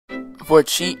For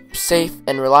cheap, safe,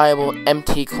 and reliable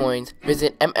MT coins,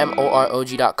 visit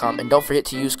mmorog.com and don't forget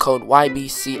to use code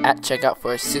YBC at checkout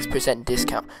for a 6%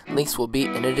 discount. Links will be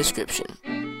in the description.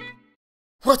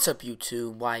 What's up,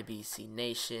 YouTube? YBC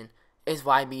Nation. It's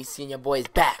YBC and your boy is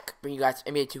back. Bring you guys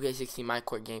NBA 2K16 My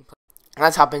Court gameplay.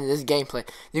 Let's hop into this gameplay.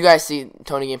 You guys see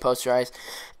Tony getting posterized,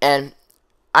 and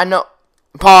I know.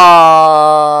 Pause.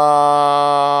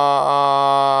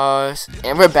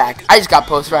 And we're back. I just got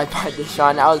posterized by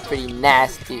Deshaun. That was pretty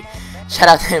nasty. Shout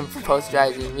out to him for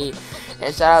posterizing me.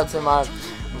 And shout out to my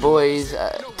boys,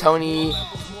 Tony,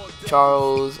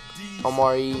 Charles,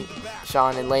 Omari,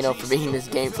 Sean, and Leno for being this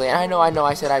gameplay. And I know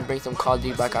I said I'd bring some Call of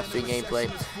Duty Black Ops 3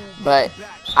 gameplay, but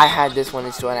I had this one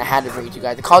in store and I had to bring it to you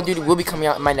guys. The Call of Duty will be coming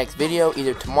out in my next video,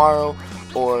 either tomorrow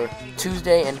or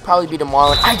Tuesday, and probably be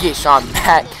tomorrow. And I get Sean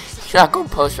back. You're not gonna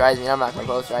posterize me. I'm not gonna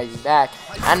posterize you back.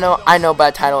 I know by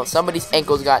the title, somebody's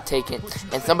ankles got taken,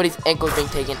 and somebody's ankles being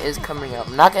taken is coming up.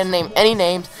 I'm not gonna name any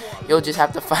names. You'll just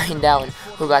have to find out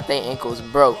who got their ankles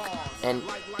broke. And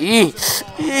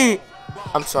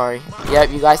I'm sorry. Yep,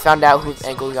 you guys found out whose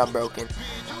ankles got broken.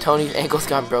 Tony's ankles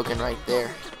got broken right there.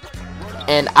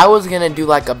 And I was gonna do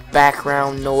like a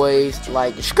background noise,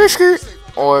 like skirt skirt,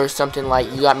 or something like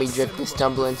You Got Me Drifting,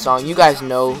 Stumbling song. You guys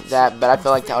know that, but I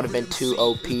feel like that would have been too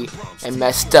OP and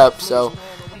messed up. So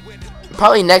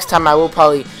probably next time I will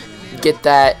probably get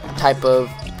that type of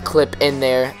clip in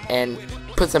there and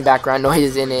put some background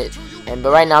noises in it.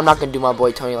 But right now I'm not gonna do my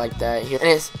boy Tony like that here. And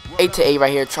it's 8-8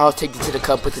 right here. Charles takes it to the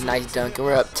cup with a nice dunk, and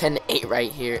we're up 10-8 right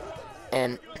here.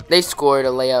 And they scored a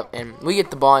layup, and we get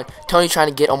the ball. And Tony's trying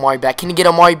to get Omari back. Can he get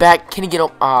Omari back? Can he get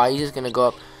he's just gonna go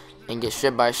up and get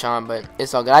stripped by Sean, but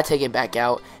it's all good. I take it back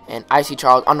out, and I see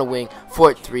Charles on the wing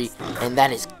for 3, and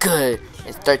that is good.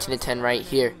 It's 13-10 right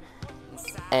here.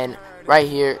 And right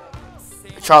here,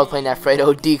 Charles playing that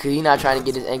Fredo D, because he's not trying to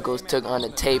get his ankles took on the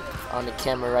tape on the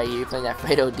camera right here. Playing that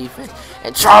Fredo defense,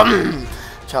 and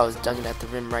Charles dunking at the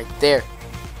rim right there.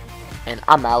 And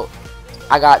I'm out.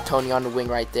 I got Tony on the wing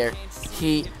right there.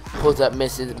 He pulls up,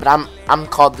 misses, but I'm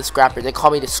called the scrapper. They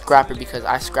call me the scrapper because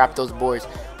I scrap those boards.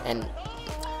 And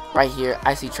right here,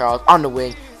 I see Charles on the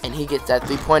wing, and he gets that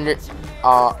 3-pointer.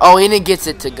 And it gets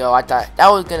it to go. I thought that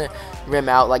was gonna rim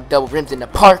out like double rims in the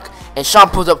park, and Sean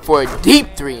pulls up for a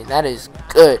deep 3, and that is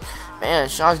good. Man,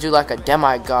 Sean's do like a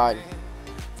demigod.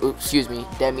 Oops, excuse me,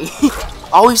 demi. I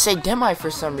always say demi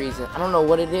for some reason. I don't know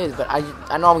what it is, but I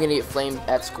know I'm gonna get flamed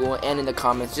at school and in the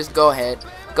comments. Just go ahead,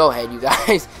 you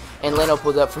guys. And Leno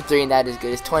pulls up for 3, and that is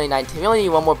good. It's 29-10. We only need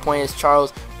one more point as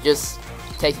Charles just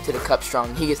takes it to the cup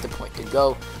strong. He gets the point to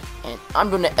go. And I'm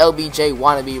doing the LBJ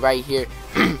wannabe right here.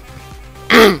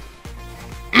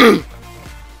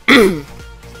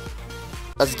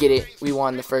 Let's get it. We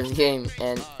won the first game,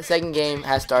 and the second game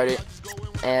has started.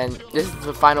 And this is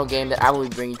the final game that I will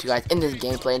be bringing to you guys in this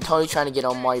gameplay. And Tony's trying to get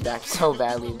Omari back so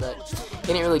badly, but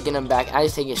he didn't really get him back. I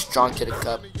just take it strong to the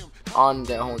cup on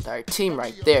the whole entire team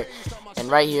right there. And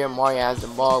right here, Omari has the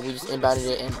ball. We just inbounded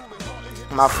it, and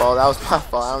my fault. That was my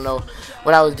fault. I don't know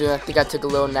what I was doing. I think I took a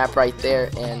little nap right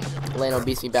there, and Leno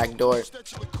beats me back door.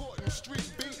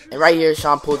 And right here,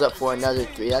 Sean pulls up for another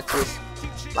 3. That's just,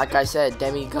 like I said,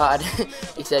 demigod,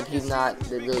 except he's not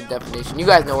the real definition. You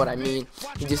guys know what I mean.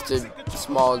 He's just a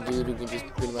small dude who can just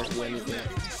pretty much do anything.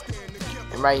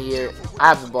 And right here, I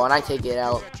have the ball, and I take it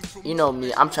out. You know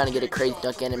me. I'm trying to get a crazy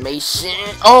dunk animation.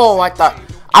 Oh, I thought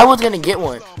I was going to get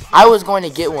one.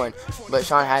 But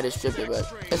Sean had to strip it, but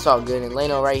it's all good. And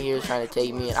Leno right here is trying to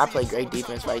take me, and I play great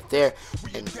defense right there.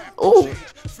 And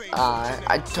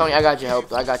Tony, I got your help.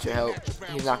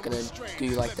 He's not gonna do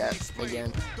you like that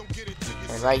again.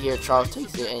 And right here, Charles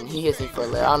takes it, and he hits me for a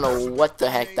layup. I don't know what the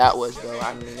heck that was, though.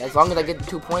 I mean, as long as I get the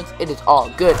 2 points, it is all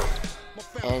good.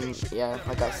 And yeah,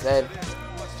 like I said,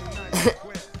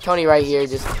 Tony right here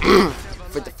just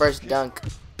for the first dunk.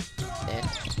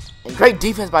 And great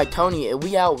defense by Tony, and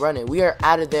we outrun it. We are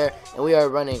out of there, and we are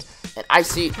running. And I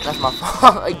see, that's my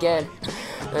fault again.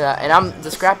 And I'm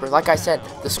the scrapper. Like I said,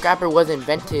 the scrapper was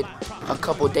invented a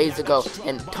couple days ago,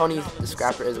 and Tony's the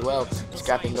scrapper as well,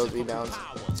 scrapping those rebounds.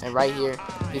 And right here,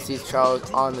 he sees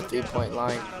Charles on the 3-point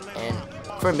line, and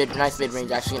for a nice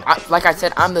mid-range actually. And like I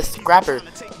said, I'm the scrapper.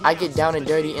 I get down and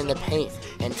dirty in the paint,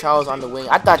 and Charles on the wing.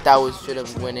 I thought that should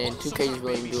have went in. 2K is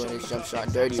really doing his jump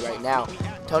shot dirty right now.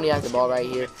 Tony has the ball right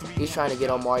here. He's trying to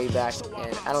get Omari back,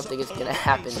 and I don't think it's going to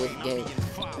happen this game.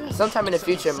 Sometime in the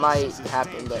future it might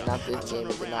happen, but not this game.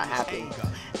 It did not happen.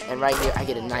 And right here, I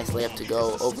get a nice layup to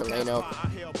go over Leno.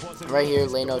 Right here,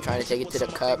 Leno trying to take it to the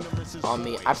cup on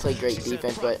me. I play great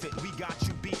defense, but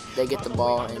they get the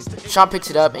ball, and Sean picks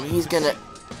it up, and he's going to...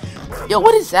 Yo,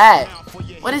 what is that?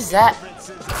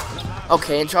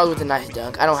 Okay, and Charles with a nice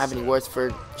dunk. I don't have any words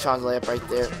for Sean's layup right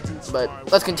there. But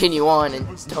let's continue on,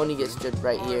 and Tony gets stripped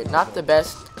right here. Not the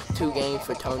best 2 games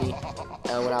for Tony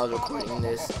when I was recording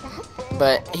this.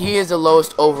 But he is the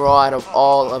lowest overall out of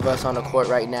all of us on the court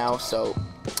right now. So,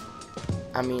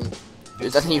 I mean,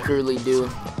 there's nothing you can really do.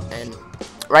 And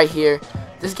right here,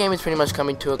 this game is pretty much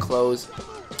coming to a close.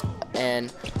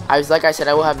 And like I said,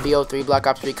 I will have BO3 Black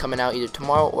Ops 3 coming out either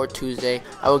tomorrow or Tuesday.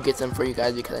 I will get them for you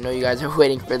guys because I know you guys are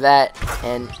waiting for that.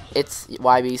 And it's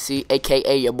YBC,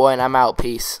 aka your boy, and I'm out.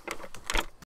 Peace.